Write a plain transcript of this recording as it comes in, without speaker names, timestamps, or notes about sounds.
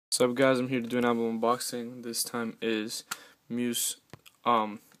What's up, guys? I'm here to do an album unboxing. This time is Muse,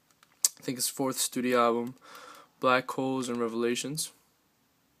 I think it's fourth studio album, Black Holes and Revelations.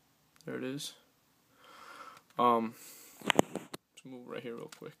 There it is. Let's move right here real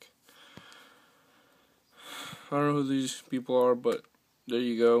quick. I don't know who these people are, but there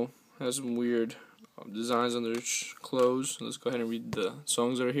you go. Has some weird designs on their clothes. Let's go ahead and read the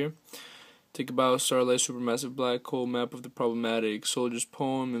songs that are here. Take a bow, starlight, supermassive black hole, map of the problematic, soldier's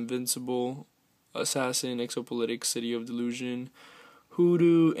poem, invincible, assassin, exopolitic, city of delusion,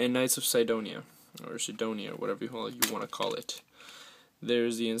 hoodoo, and knights of Sidonia, or Sidonia, or whatever you want to call it.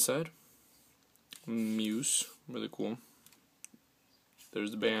 There's the inside. Muse, really cool.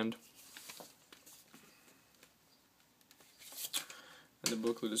 There's the band. And the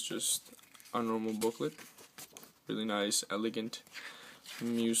booklet is just a normal booklet. Really nice, elegant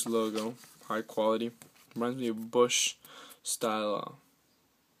Muse logo. High quality. Reminds me of Bush style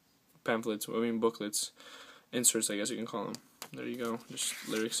booklets, inserts, I guess you can call them. There you go, just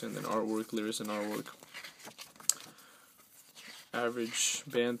lyrics and then artwork, average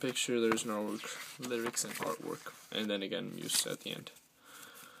band picture, there's an artwork, lyrics and artwork, and then again Muse at the end.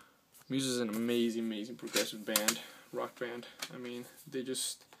 Muse is an amazing progressive band, rock band. I mean,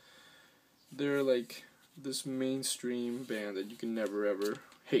 they're like this mainstream band that you can never ever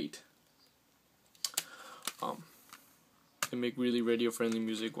hate. They make really radio-friendly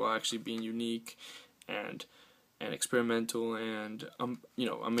music while actually being unique and experimental and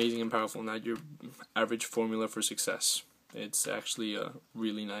amazing and powerful. Not your average formula for success. It's actually a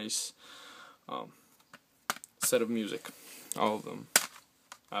really nice set of music. All of them.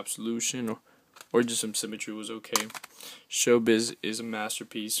 Absolution or just some symmetry was okay. Showbiz is a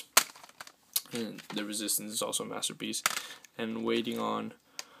masterpiece, and The Resistance is also a masterpiece. And waiting on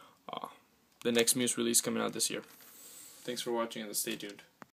the next Muse release coming out this year. Thanks for watching and stay tuned.